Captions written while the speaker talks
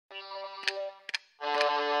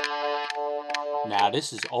Now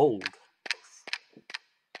this is old.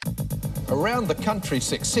 Around the country,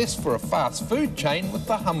 success for a fast food chain with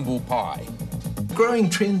the humble pie. Growing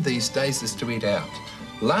trend these days is to eat out.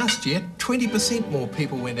 Last year, 20% more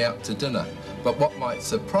people went out to dinner. But what might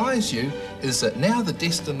surprise you is that now the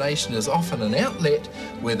destination is often an outlet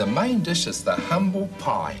where the main dish is the humble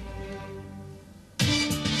pie.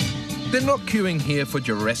 They're not queuing here for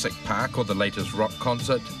Jurassic Park or the latest rock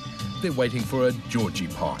concert. They're waiting for a Georgie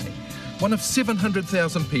Pie, one of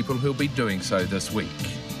 700,000 people who'll be doing so this week.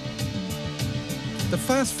 The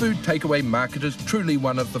fast food takeaway market is truly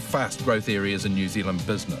one of the fast growth areas in New Zealand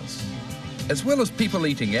business. As well as people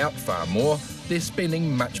eating out far more, they're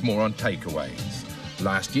spending much more on takeaways.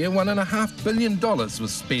 Last year, $1.5 billion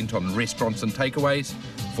was spent on restaurants and takeaways,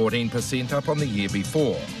 14% up on the year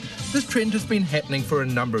before. This trend has been happening for a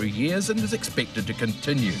number of years and is expected to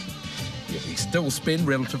continue. Yet we still spend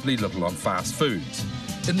relatively little on fast foods.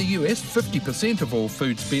 In the US, 50% of all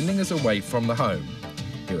food spending is away from the home.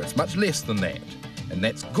 Here it's much less than that. And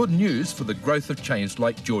that's good news for the growth of chains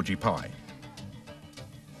like Georgie Pie.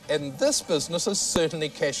 And this business is certainly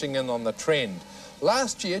cashing in on the trend.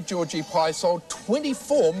 Last year, Georgie Pie sold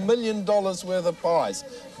 $24 million worth of pies,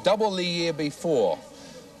 double the year before.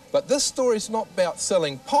 But this story's not about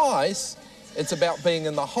selling pies, it's about being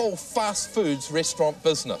in the whole fast foods restaurant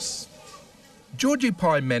business. Georgie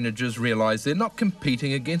Pie managers realise they're not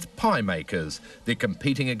competing against pie makers, they're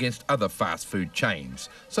competing against other fast food chains.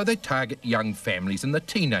 So they target young families in the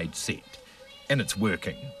teenage set. And it's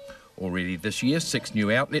working. Already this year, 6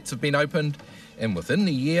 new outlets have been opened, and within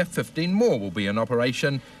the year, 15 more will be in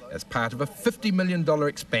operation as part of a $50 million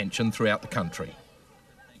expansion throughout the country.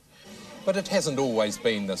 But it hasn't always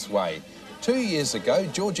been this way. 2 years ago,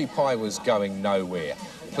 Georgie Pie was going nowhere.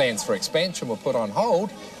 Plans for expansion were put on hold,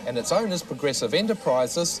 and its owners, Progressive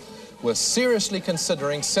Enterprises, were seriously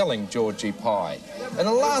considering selling Georgie Pie. In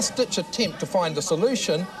a last-ditch attempt to find a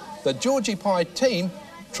solution, the Georgie Pie team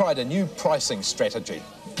tried a new pricing strategy.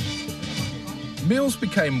 Meals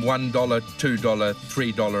became $1, $2,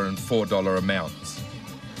 $3 and $4 amounts,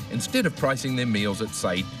 instead of pricing their meals at,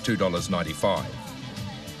 say, $2.95.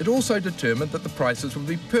 It also determined that the prices would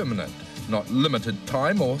be permanent, not limited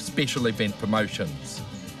time or special event promotions.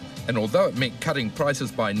 And although it meant cutting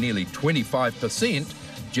prices by nearly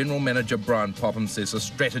 25%, General Manager Brian Popham says the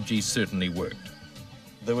strategy certainly worked.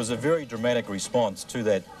 There was a very dramatic response to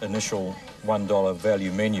that initial $1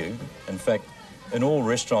 value menu. In fact, in all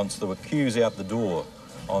restaurants there were queues out the door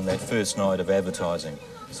on that first night of advertising.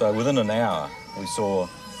 So within an hour we saw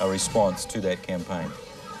a response to that campaign.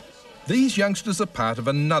 These youngsters are part of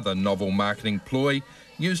another novel marketing ploy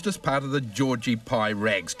used as part of the Georgie Pie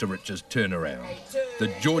Rags to Riches turnaround, the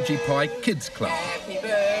Georgie Pie Kids Club. Happy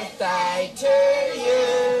birthday to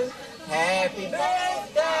you, happy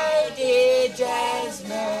birthday dear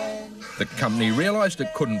Jasmine. The company realised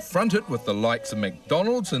it couldn't front it with the likes of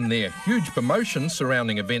McDonald's and their huge promotions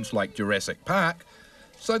surrounding events like Jurassic Park,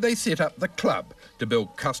 so they set up the club to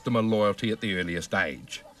build customer loyalty at the earliest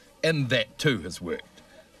age. And that too has worked.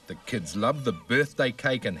 The kids love the birthday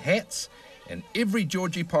cake and hats, and every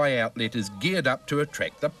Georgie Pie outlet is geared up to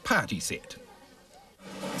attract the party set.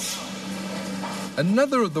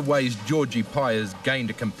 Another of the ways Georgie Pie has gained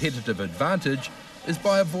a competitive advantage is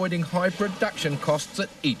by avoiding high production costs at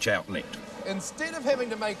each outlet. Instead of having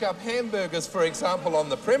to make up hamburgers, for example, on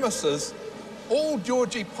the premises, all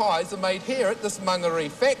Georgie Pies are made here at this Mangere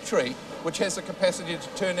factory, which has a capacity to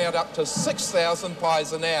turn out up to 6,000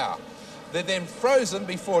 pies an hour. They're then frozen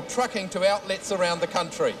before trucking to outlets around the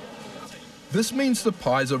country. This means the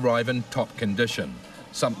pies arrive in top condition,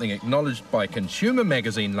 something acknowledged by Consumer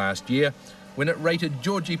magazine last year when it rated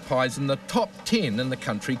Georgie Pies in the top 10 in the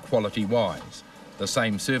country quality-wise. The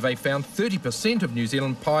same survey found 30% of New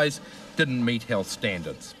Zealand pies didn't meet health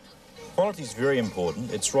standards. Quality is very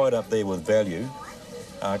important. It's right up there with value.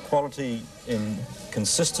 Quality in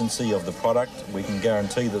consistency of the product. We can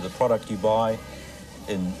guarantee that the product you buy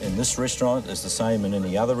in this restaurant is the same in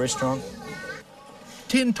any other restaurant.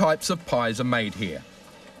 10 types of pies are made here.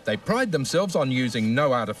 They pride themselves on using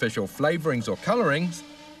no artificial flavourings or colourings,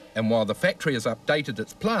 and while the factory has updated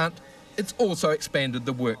its plant, it's also expanded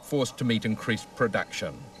the workforce to meet increased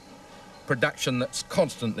production. Production that's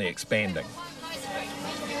constantly expanding.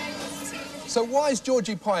 So why has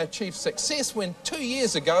Georgie Pie achieved success when 2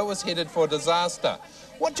 years ago it was headed for disaster?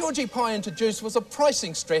 What Georgie Pie introduced was a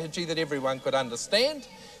pricing strategy that everyone could understand.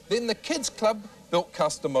 Then the Kids Club built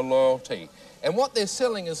customer loyalty. And what they're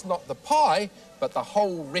selling is not the pie, but the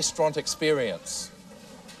whole restaurant experience.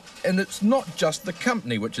 And it's not just the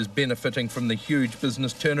company which is benefiting from the huge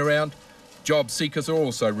business turnaround. Job seekers are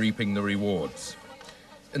also reaping the rewards.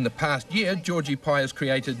 In the past year, Georgie Pie has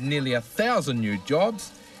created nearly 1,000 new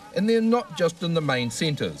jobs, and they're not just in the main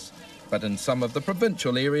centres, but in some of the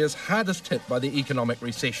provincial areas hardest hit by the economic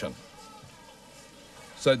recession.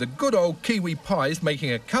 So the good old Kiwi pie is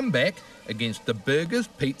making a comeback against the burgers,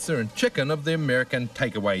 pizza and chicken of the American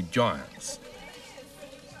takeaway giants.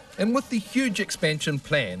 And with the huge expansion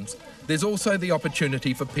plans, there's also the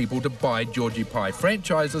opportunity for people to buy Georgie Pie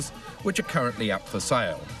franchises, which are currently up for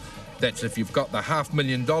sale. That's if you've got the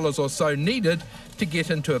 $500,000 or so needed to get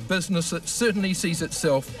into a business that certainly sees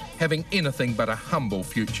itself having anything but a humble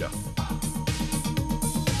future.